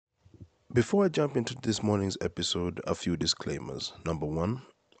Before I jump into this morning's episode, a few disclaimers. Number one,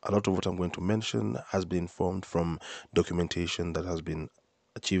 a lot of what I'm going to mention has been formed from documentation that has been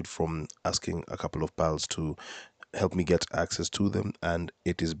achieved from asking a couple of pals to help me get access to them, and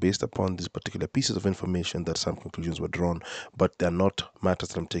it is based upon these particular pieces of information that some conclusions were drawn, but they're not matters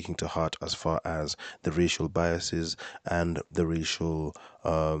that I'm taking to heart as far as the racial biases and the racial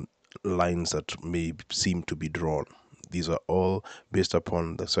lines that may seem to be drawn. These are all based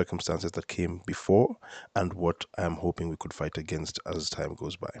upon the circumstances that came before and what I am hoping we could fight against as time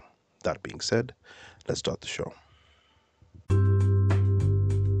goes by. That being said, let's start the show.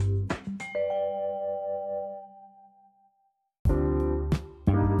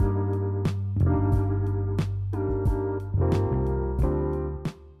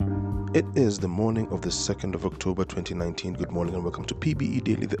 It is the morning of the 2nd of October 2019. Good morning and welcome to PBE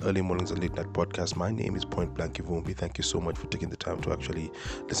Daily, the early mornings and late night podcast. My name is Point Blank Ivumbi. Thank you so much for taking the time to actually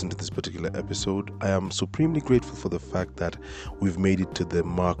listen to this particular episode. I am supremely grateful for the fact that we've made it to the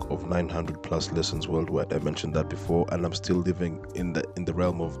mark of 900 plus listens worldwide. I mentioned that before, and I'm still living in the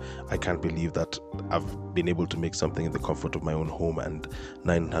realm of I can't believe that I've been able to make something in the comfort of my own home, and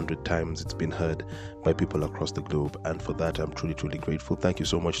 900 times it's been heard by people across the globe, and for that I'm truly grateful. Thank you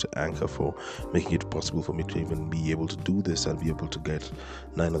so much to Anchor for making it possible for me to even be able to do this and be able to get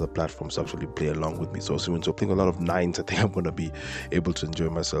 9 other platforms to actually play along with me. So playing a lot of nines, I think I'm going to be able to enjoy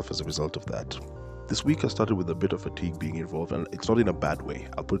myself as a result of that. This week I started with a bit of fatigue being involved, and it's not in a bad way.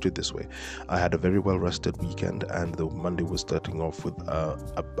 I'll put it this way. I had a very well rested weekend, and the Monday was starting off with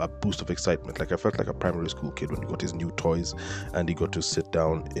a boost of excitement. Like I felt like a primary school kid when he got his new toys and he got to sit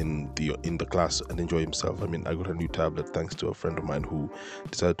down in the class and enjoy himself. I mean, I got a new tablet thanks to a friend of mine who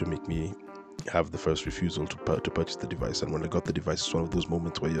decided to make me have the first refusal to purchase the device. And when I got the device, it's one of those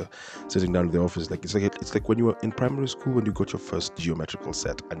moments where you're sitting down in the office, like it's like when you were in primary school when you got your first geometrical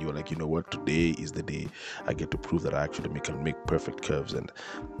set and you're like, you know what, today is the day I get to prove that I actually can make perfect curves. And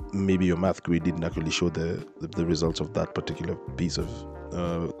maybe your math grade didn't actually show the results of that particular piece of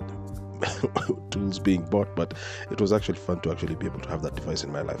tools being bought, but it was actually fun to actually be able to have that device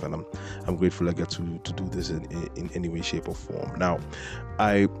in my life, and I'm grateful I get to do this in any way, shape or form. Now,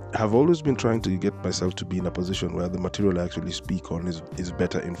 I have always been trying to get myself to be in a position where the material I actually speak on is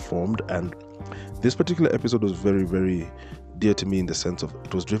better informed, and this particular episode was very dear to me in the sense of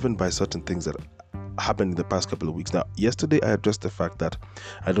it was driven by certain things that happened in the past couple of weeks. Now, yesterday I addressed the fact that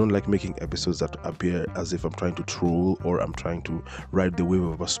I don't like making episodes that appear as if I'm trying to troll or I'm trying to ride the wave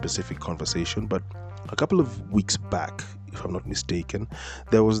of a specific conversation. But a couple of weeks back, if I'm not mistaken,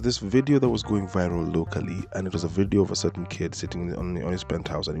 there was this video that was going viral locally, and it was a video of a certain kid sitting on his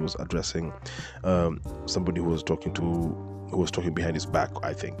penthouse, and he was addressing somebody who was talking behind his back.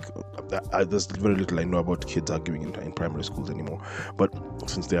 I think there's very little I know about kids arguing in primary schools anymore, but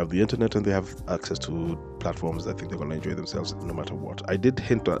since they have the internet and they have access to platforms, I think they're going to enjoy themselves no matter what. I did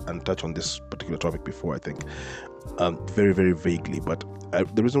hint and touch on this particular topic before, I think, very vaguely, but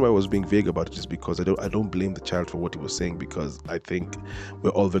the reason why I was being vague about it is because I don't blame the child for what he was saying, because I think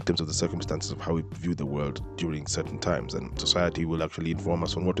we're all victims of the circumstances of how we view the world during certain times, and society will actually inform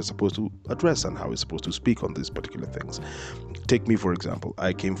us on what we're supposed to address and how we're supposed to speak on these particular things. Take me, for example.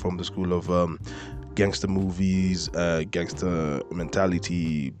 I came from the school of gangster movies, gangster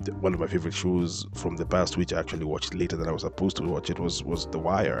mentality. One of my favorite shows from the past, which I actually watched later than I was supposed to watch it, was The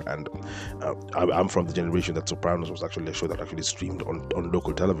Wire. And I'm from the generation that Sopranos was actually a show that actually streamed on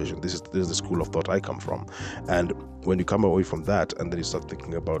local television. This is the school of thought I come from. And when you come away from that and then you start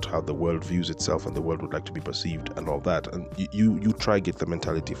thinking about how the world views itself and the world would like to be perceived and all that, and you try get the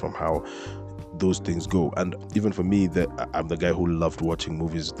mentality from how those things go. And even for me, I'm the guy who loved watching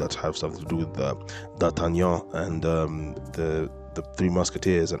movies that have something to do with D'Artagnan and the Three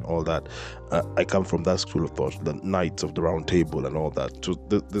Musketeers and all that. I come from that school of thought, the Knights of the Round Table and all that. So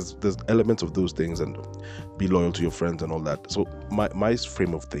there's elements of those things, and be loyal to your friends and all that. So my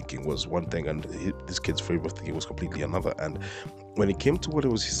frame of thinking was one thing, and this kid's frame of thinking was completely another. And when it came to what he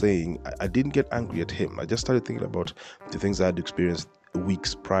was saying, I didn't get angry at him. I just started thinking about the things I had experienced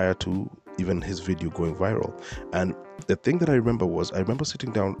weeks prior to even his video going viral. And the thing that I remember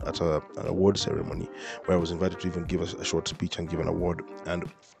sitting down at an award ceremony where I was invited to even give a short speech and give an award, and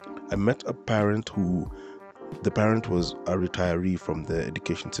I met a parent the parent was a retiree from the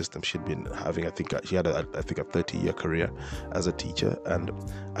education system. She'd been having, she had a 30-year career as a teacher, and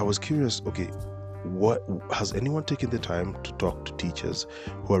I was curious, okay, what has anyone taken the time to talk to teachers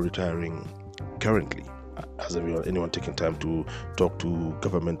who are retiring currently? Has anyone taken time to talk to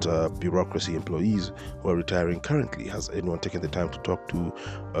government bureaucracy employees who are retiring currently? Has anyone taken the time to talk to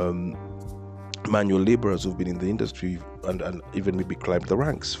manual laborers who've been in the industry and even maybe climbed the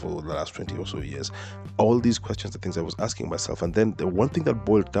ranks for the last 20 or so years. All these questions are things I was asking myself. And then the one thing that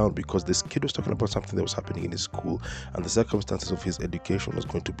boiled down, because this kid was talking about something that was happening in his school, and the circumstances of his education was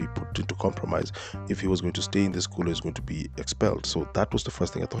going to be put into compromise if he was going to stay in the school or he was going to be expelled. So that was the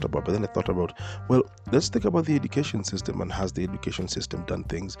first thing I thought about. But then I thought about, well, let's think about the education system, and has the education system done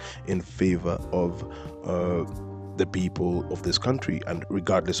things in favor of the people of this country, and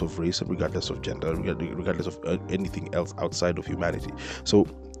regardless of race and regardless of gender, regardless of anything else outside of humanity. So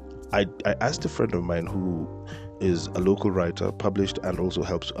I asked a friend of mine who is a local writer, published, and also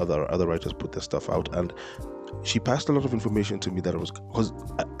helps other writers put their stuff out, and she passed a lot of information to me that because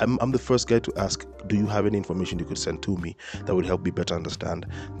I'm the first guy to ask, do you have any information you could send to me that would help me better understand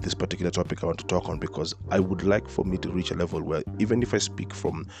this particular topic I want to talk on? Because I would like for me to reach a level where, even if I speak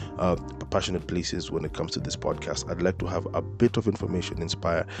from passionate places when it comes to this podcast, I'd like to have a bit of information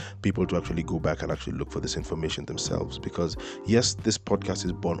inspire people to actually go back and actually look for this information themselves. Because yes, this podcast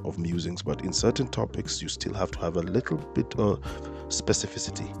is born of musings, but in certain topics you still have to have a little bit of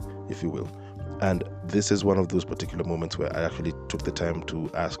specificity, if you will. And this is one of those particular moments where I actually took the time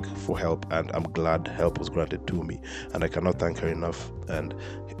to ask for help, and I'm glad help was granted to me, and I cannot thank her enough. And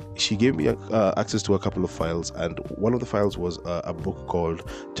she gave me access to a couple of files, and one of the files was a book called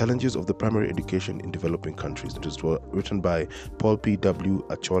Challenges of the Primary Education in Developing Countries. It was written by Paul P.W.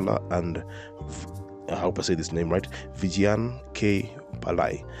 Achola and I hope I say this name right, Vijayan K.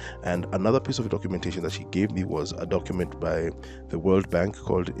 Pillai. And another piece of documentation that she gave me was a document by the World Bank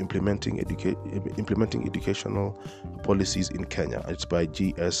called Implementing Educational Policies in Kenya. It's by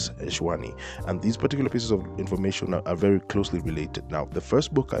G.S. Eshwani. And these particular pieces of information are very closely related. Now, the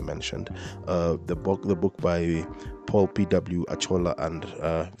first book I mentioned, the book by Paul P.W. Achola and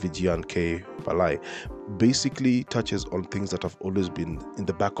Vijayan K. Pillai, basically touches on things that have always been in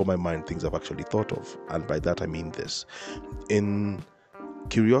the back of my mind, things I've actually thought of. And by that I mean this. In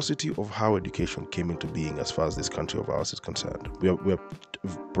curiosity of how education came into being as far as this country of ours is concerned, we are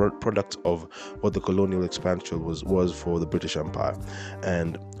products of what the colonial expansion was for the British Empire.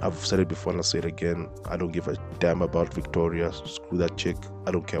 And I've said it before and I'll say it again, I don't give a damn about Victoria. Screw that chick.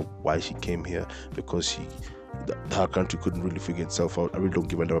 I don't care why she came here, because her country couldn't really figure itself out. I really don't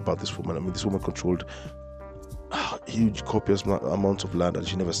give a damn about this woman. I mean, this woman controlled huge copious amounts of land, and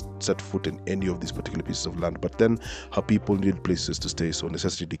she never set foot in any of these particular pieces of land. But then her people needed places to stay, so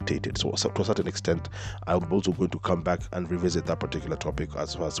necessity dictated. So to a certain extent, I'm also going to come back and revisit that particular topic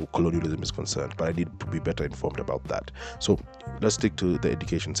as far as colonialism is concerned, but I need to be better informed about that. So let's stick to the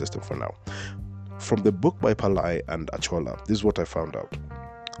education system for now. From the book by Pillai and Achola, this is what I found out.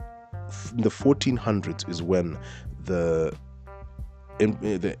 In the 1400s is when the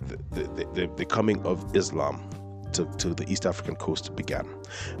coming of Islam to the East African coast began.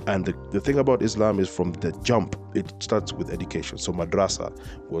 And the thing about Islam is, from the jump, it starts with education. So madrasa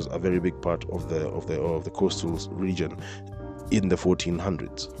was a very big part of the coastal region in the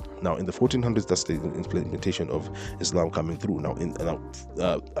 1400s. Now, in the 1400s, that's the implementation of Islam coming through. Now,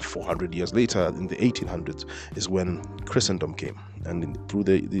 400 years later, in the 1800s, is when Christendom came. And through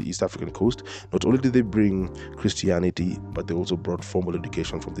the East African coast, not only did they bring Christianity, but they also brought formal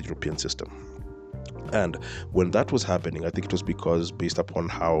education from the European system. And when that was happening, I think it was because, based upon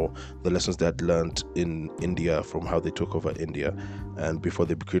how the lessons they had learned in India from how they took over India, and before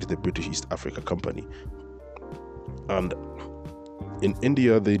they created the British East Africa Company. And in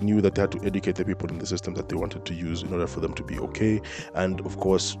India, they knew that they had to educate the people in the system that they wanted to use in order for them to be okay. And of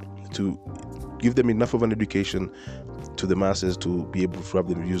course, to give them enough of an education to the masses to be able to have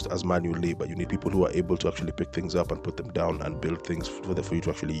them used as manual labor. You need people who are able to actually pick things up and put them down and build things for you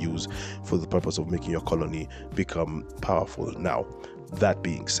to actually use for the purpose of making your colony become powerful. Now, that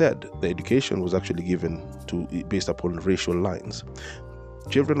being said, the education was actually given based upon racial lines.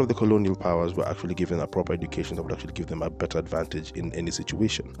 Children of the colonial powers were actually given a proper education that would actually give them a better advantage in any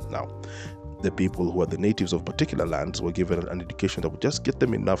situation. Now, the people who are the natives of particular lands were given an education that would just get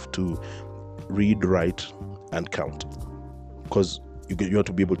them enough to read, write, and count, because you have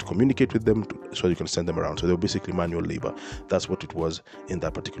to be able to communicate with them so you can send them around. So they were basically manual labor. That's what it was in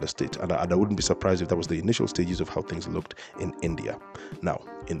that particular state. And I wouldn't be surprised if that was the initial stages of how things looked in India. Now,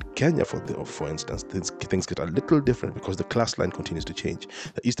 in Kenya, for instance, things get a little different because the class line continues to change.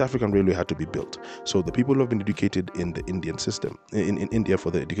 The East African Railway had to be built. So the people who have been educated in the Indian system, in India,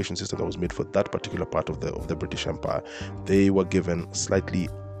 for the education system that was made for that particular part of the British Empire, they were given a slightly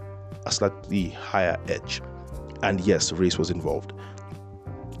higher edge. And yes, race was involved.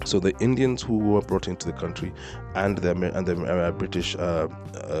 So the Indians who were brought into the country and the British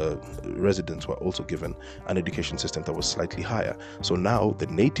residents were also given an education system that was slightly higher. So now the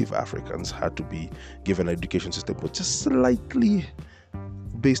native Africans had to be given an education system but just slightly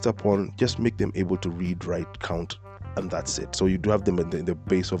based upon just make them able to read, write, count, and that's it. So you do have them in the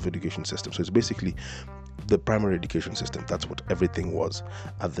base of education system. So it's basically the primary education system. That's what everything was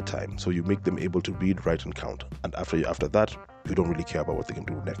at the time. So you make them able to read, write, and count, and after that you don't really care about what they can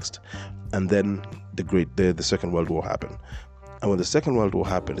do next. And then the Second World War happened, and when the Second World War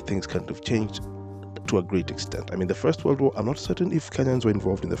happened, things kind of changed to a great extent. I mean, the First World War, I'm not certain if Kenyans were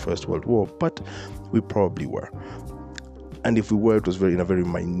involved in the First World War, but we probably were. And if we were, it was in a very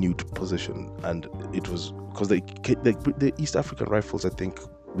minute position, and it was because the East African Rifles, I think,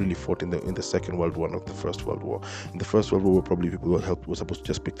 really fought in the Second World War, not the First World War. In the First World War, probably people were supposed to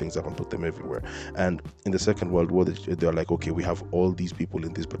just pick things up and put them everywhere. And in the Second World War, they're like, okay, we have all these people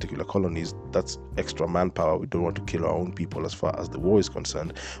in these particular colonies. That's extra manpower. We don't want to kill our own people as far as the war is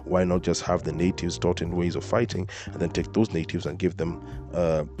concerned. Why not just have the natives taught in ways of fighting, and then take those natives and give them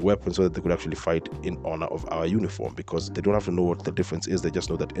weapons so that they could actually fight in honor of our uniform, because they don't have to know what the difference is. They just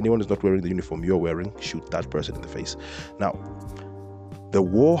know that anyone who's not wearing the uniform you're wearing, shoot that person in the face. Now, the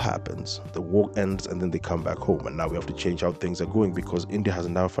war happens, the war ends, and then they come back home, and now we have to change how things are going, because India has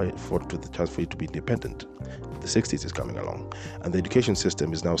now fought to the chance for it to be independent. The 60s is coming along, and the education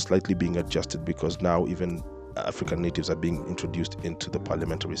system is now slightly being adjusted, because now even African natives are being introduced into the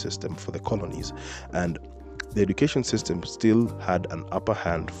parliamentary system for the colonies, and the education system still had an upper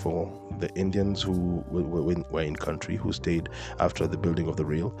hand for the Indians who were in country, who stayed after the building of the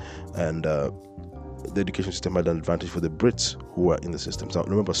rail, and the education system had an advantage for the Brits who were in the systems. Now,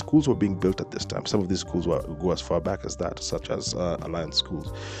 remember, schools were being built at this time. Some of these schools go as far back as that, such as Alliance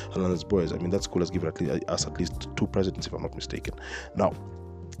Schools, Alliance Boys. I mean, that school has given us at least 2 presidents, if I'm not mistaken. Now,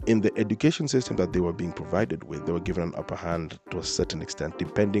 in the education system that they were being provided with, they were given an upper hand to a certain extent,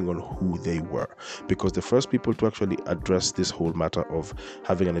 depending on who they were. Because the first people to actually address this whole matter of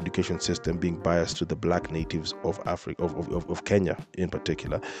having an education system being biased to the black natives of Africa, of Kenya in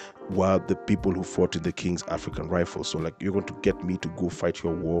particular, were the people who fought in the King's African Rifles. So, like, you're going to get me to go fight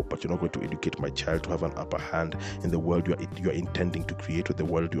your war, but you're not going to educate my child to have an upper hand in the world you're intending to create, or the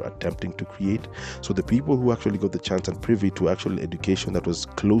world you're attempting to create. So the people who actually got the chance and privy to actual education that was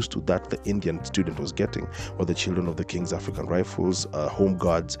close to that the Indian student was getting were the children of the King's African Rifles, home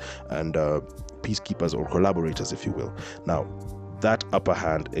guards, and peacekeepers, or collaborators, if you will. Now, that upper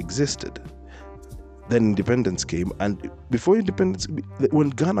hand existed. Then independence came, and before independence,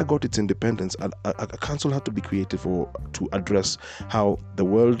 when Ghana got its independence, a council had to be created to address how the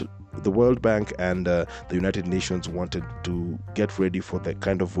World Bank and the United Nations wanted to get ready for the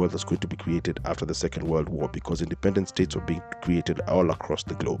kind of world that's going to be created after the Second World War, because independent states were being created all across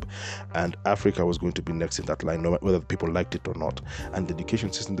the globe, and Africa was going to be next in that line, no matter whether people liked it or not. And the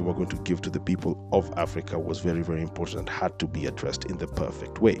education system they were going to give to the people of Africa was very, very important and had to be addressed in the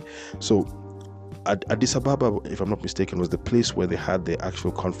perfect way. So Addis Ababa, if I'm not mistaken, was the place where they had the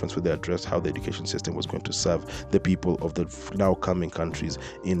actual conference where they addressed how the education system was going to serve the people of the now coming countries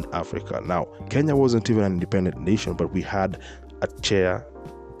in Africa. Now, Kenya wasn't even an independent nation, but we had a chair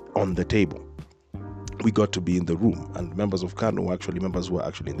on the table. We got to be in the room, and members of KANU were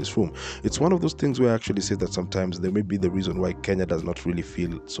actually in this room. It's one of those things where I actually say that sometimes there may be the reason why Kenya does not really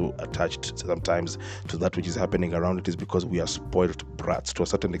feel so attached sometimes to that which is happening around it is because we are spoiled brats. To a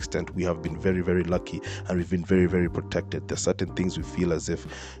certain extent, we have been very, very lucky, and we've been very, very protected. There's certain things we feel as if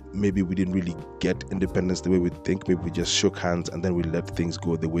maybe we didn't really get independence the way we think. Maybe we just shook hands and then we let things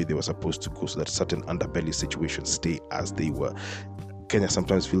go the way they were supposed to go, so that certain underbelly situations stay as they were. Kenya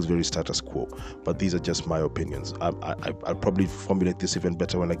sometimes feels very status quo, but these are just my opinions. I'll probably formulate this even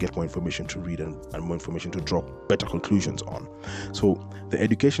better when I get more information to read and more information to draw better conclusions on. So the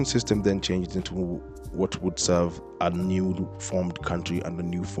education system then changed into what would serve a new formed country and a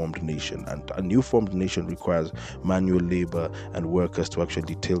new formed nation. And a new formed nation requires manual labor and workers to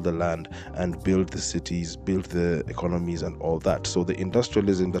actually till the land and build the cities, build the economies and all that. So the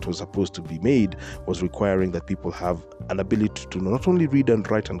industrialism that was supposed to be made was requiring that people have an ability to not only read and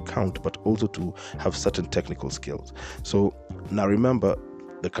write and count, but also to have certain technical skills. So now remember,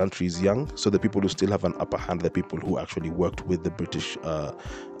 the country is young, so the people who still have an upper hand, the people who actually worked with the British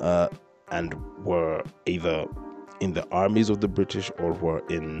and were either in the armies of the British or were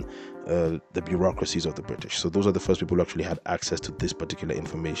in the bureaucracies of the British. So those are the first people who actually had access to this particular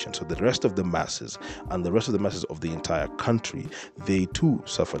information. So the rest of the masses and the rest of the masses of the entire country, they too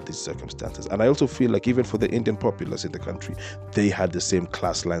suffered these circumstances. And I also feel like even for the Indian populace in the country, they had the same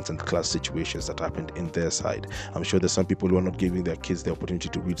class lines and class situations that happened in their side. I'm sure there's some people who are not giving their kids the opportunity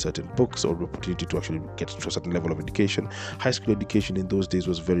to read certain books or the opportunity to actually get to a certain level of education. High school education in those days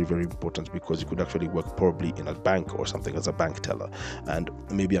was very, very important because you could actually work probably in a bank or something as a bank teller. And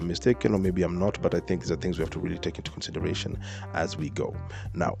maybe I'm mistaken or maybe I'm not, but I think these are things we have to really take into consideration as we go.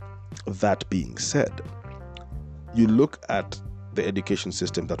 Now, that being said, you look at the education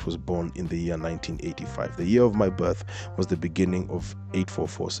system that was born in the year 1985. The year of my birth was the beginning of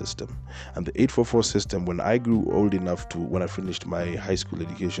 844 system. And the 844 system, when I grew old enough to, when I finished my high school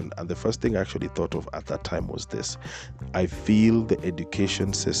education, and the first thing I actually thought of at that time was this: I feel the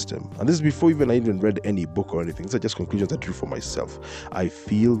education system, and this is before I even read any book or anything, these are just conclusions I drew for myself. I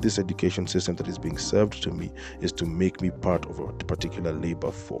feel this education system that is being served to me is to make me part of a particular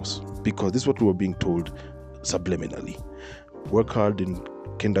labor force, because this is what we were being told subliminally. Work hard in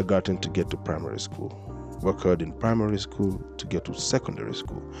kindergarten to get to primary school. Work hard in primary school to get to secondary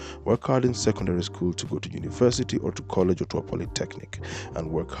school. Work hard in secondary school to go to university or to college or to a polytechnic.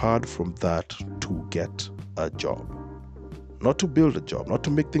 And work hard from that to get a job. Not to build a job, not to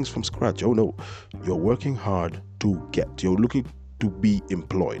make things from scratch. Oh no, you're working hard to get. You're looking to be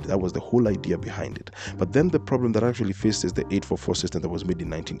employed. That was the whole idea behind it. But then the problem that actually faces the 844 system that was made in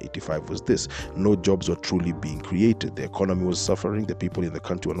 1985 was this: no jobs were truly being created. The economy was suffering. The people in the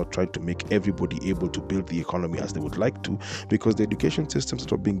country were not trying to make everybody able to build the economy as they would like to, because the education systems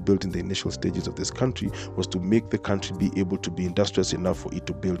that were being built in the initial stages of this country was to make the country be able to be industrious enough for it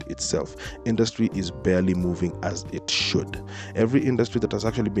to build itself. Industry is barely moving as it should. Every industry that has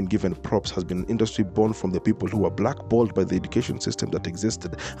actually been given props has been an industry born from the people who were blackballed by the education system that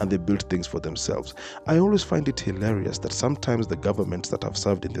existed, and they built things for themselves. I always find it hilarious that sometimes the governments that have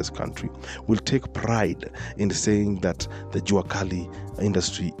served in this country will take pride in saying that the Juakali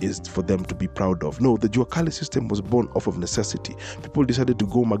industry is for them to be proud of. No, the Juakali system was born off of necessity. People decided to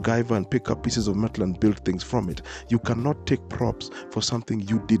go MacGyver and pick up pieces of metal and build things from it. You cannot take props for something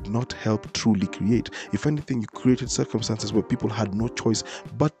you did not help truly create. If anything, you created circumstances where people had no choice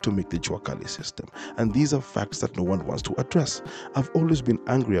but to make the Juakali system. And these are facts that no one wants to address. I've always been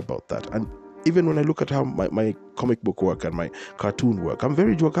angry about that. And even when I look at how my comic book work and my cartoon work, I'm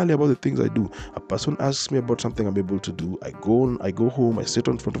very Juakali about the things I do. A person asks me about something I'm able to do, I go home, I sit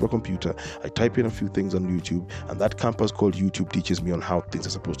in front of a computer, I type in a few things on YouTube, and that campus called YouTube teaches me on how things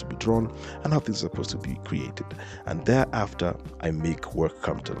are supposed to be drawn and how things are supposed to be created. And thereafter, I make work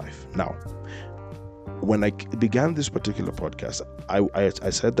come to life. Now, when I began this particular podcast, I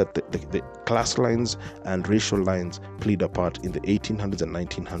said that the class lines and racial lines played a part in the 1800s and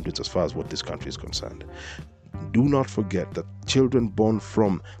 1900s as far as what this country is concerned. Do not forget that children born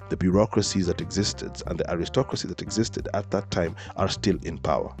from the bureaucracies that existed and the aristocracy that existed at that time are still in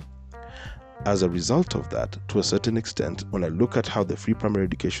power. As a result of that, to a certain extent, when I look at how the free primary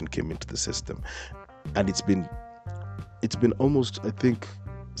education came into the system, and it's been almost, I think,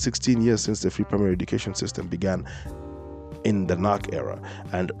 16 years since the free primary education system began in the NARC era,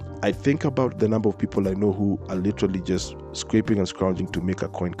 and I think about the number of people I know who are literally just scraping and scrounging to make a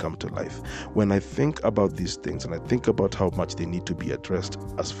coin come to life. When I think about these things and I think about how much they need to be addressed,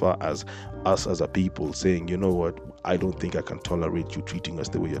 as far as us as a people saying, you know what, I don't think I can tolerate you treating us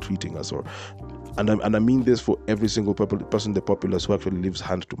the way you're treating us, and I mean this for every single person in the populace who actually lives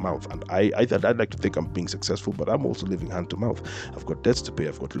hand to mouth. And I'd like to think I'm being successful, but I'm also living hand to mouth. I've got debts to pay,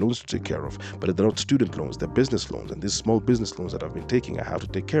 I've got loans to take care of, but they're not student loans, they're business loans, and these small business loans that I've been taking, I have to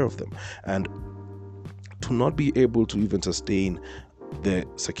take care of them. And to not be able to even sustain the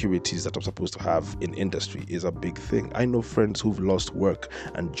securities that I'm supposed to have in industry is a big thing. I know friends who've lost work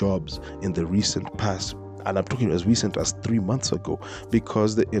and jobs in the recent past, and I'm talking as recent as 3 months ago,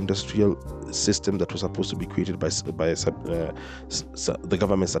 because the industrial system that was supposed to be created by the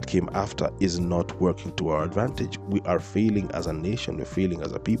governments that came after is not working to our advantage. We are failing as a nation, we're failing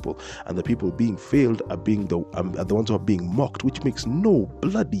as a people, and the people being failed are being the ones who are being mocked, which makes no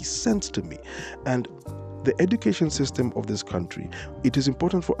bloody sense to me. And the education system of this country, it is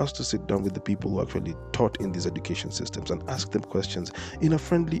important for us to sit down with the people who actually taught in these education systems and ask them questions in a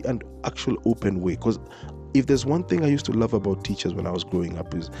friendly and actual open way, because If there's one thing I used to love about teachers when I was growing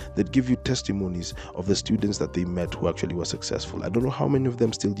up, is they'd give you testimonies of the students that they met who actually were successful. I don't know how many of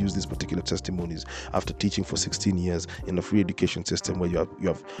them still use these particular testimonies after teaching for 16 years in a free education system where you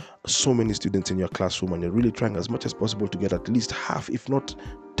have so many students in your classroom, and you're really trying as much as possible to get at least half, if not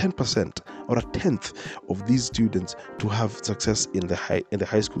 10% or a tenth of these students to have success in the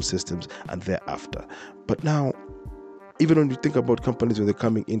high school systems and thereafter. But now, even when you think about companies when they're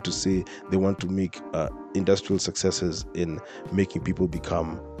coming in to say they want to make industrial successes in making people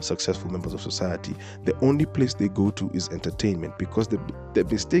become successful members of society, the only place they go to is entertainment, because the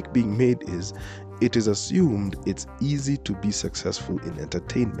mistake being made is it is assumed it's easy to be successful in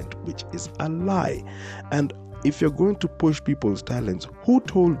entertainment, which is a lie. And if you're going to push people's talents, who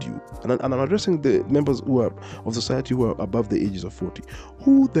told you? And I'm addressing the members who are of society who are above the ages of 40.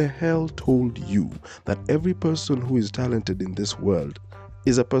 Who the hell told you that every person who is talented in this world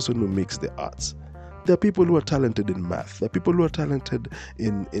is a person who makes the arts? There are people who are talented in math. There are people who are talented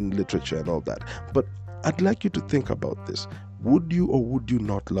in literature and all that. But I'd like you to think about this. Would you or would you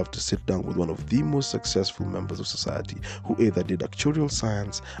not love to sit down with one of the most successful members of society who either did actuarial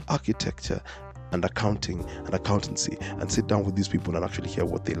science, architecture, and accounting and accountancy, and sit down with these people and actually hear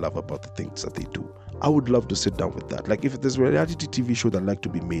what they love about the things that they do? I would love to sit down with that. Like, if there's a reality TV show that I'd like to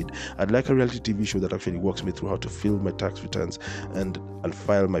be made, I'd like a reality TV show that actually walks me through how to fill my tax returns and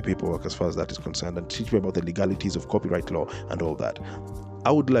file my paperwork as far as that is concerned, and teach me about the legalities of copyright law and all that.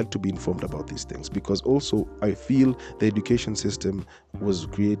 I would like to be informed about these things, because also I feel the education system was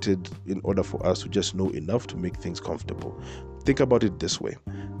created in order for us to just know enough to make things comfortable. Think about it this way.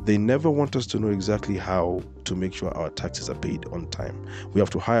 They never want us to know exactly how to make sure our taxes are paid on time. We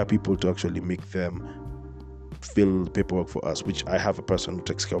have to hire people to actually make them fill paperwork for us, which I have a person who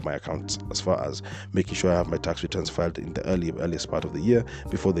takes care of my accounts as far as making sure I have my tax returns filed in the earliest part of the year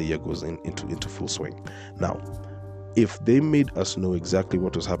before the year goes into full swing. Now, if they made us know exactly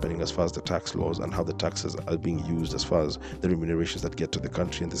what was happening as far as the tax laws and how the taxes are being used as far as the remunerations that get to the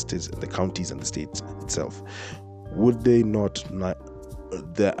country and the states and the counties and the states itself, would they not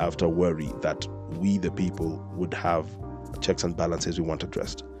thereafter worry that we, the people, would have checks and balances we want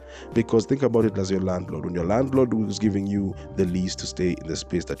addressed? Because think about it as your landlord. When your landlord was giving you the lease to stay in the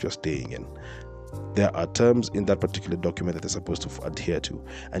space that you're staying in, there are terms in that particular document that they're supposed to adhere to,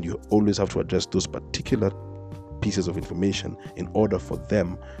 and you always have to address those particular pieces of information in order for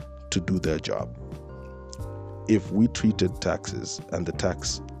them to do their job. If we treated taxes and the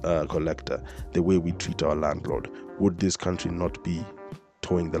tax collector the way we treat our landlord, would this country not be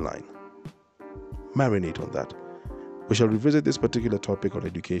towing the line? Marinate on that. We shall revisit this particular topic on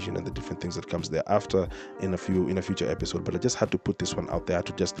education and the different things that comes thereafter in a future episode, but I just had to put this one out there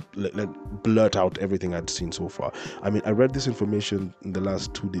to just blurt out everything I'd seen so far. I mean, I read this information in the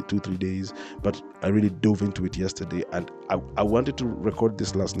last 2-3 days, but I really dove into it yesterday, and I wanted to record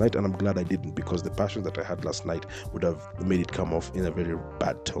this last night, and I'm glad I didn't, because the passion that I had last night would have made it come off in a very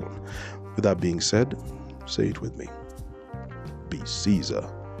bad tone. With that being said, say it with me. Be Caesar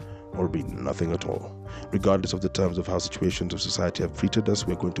or be nothing at all. Regardless of the terms of how situations of society have treated us,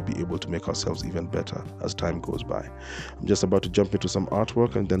 we're going to be able to make ourselves even better as time goes by. I'm just about to jump into some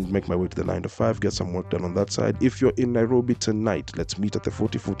artwork and then make my way to the 9 to 5, get some work done on that side. If you're in Nairobi tonight, let's meet at the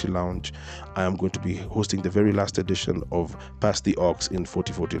 4040 Lounge. I am going to be hosting the very last edition of Pass the Aux in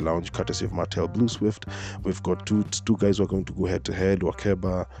 4040 Lounge, courtesy of Martel Blue Swift. We've got two guys who are going to go head to head,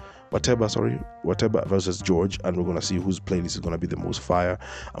 Wateba versus George, and we're going to see whose playlist is going to be the most fire.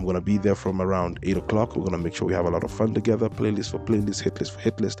 I'm going to be there from around 8 o'clock. We're going to make sure we have a lot of fun together. Playlist for playlist, hit list for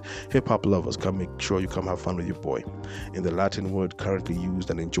hit list. Hip-hop lovers, come make sure you come have fun with your boy. In the Latin word currently used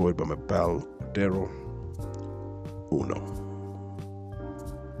and enjoyed by my pal Dero Uno.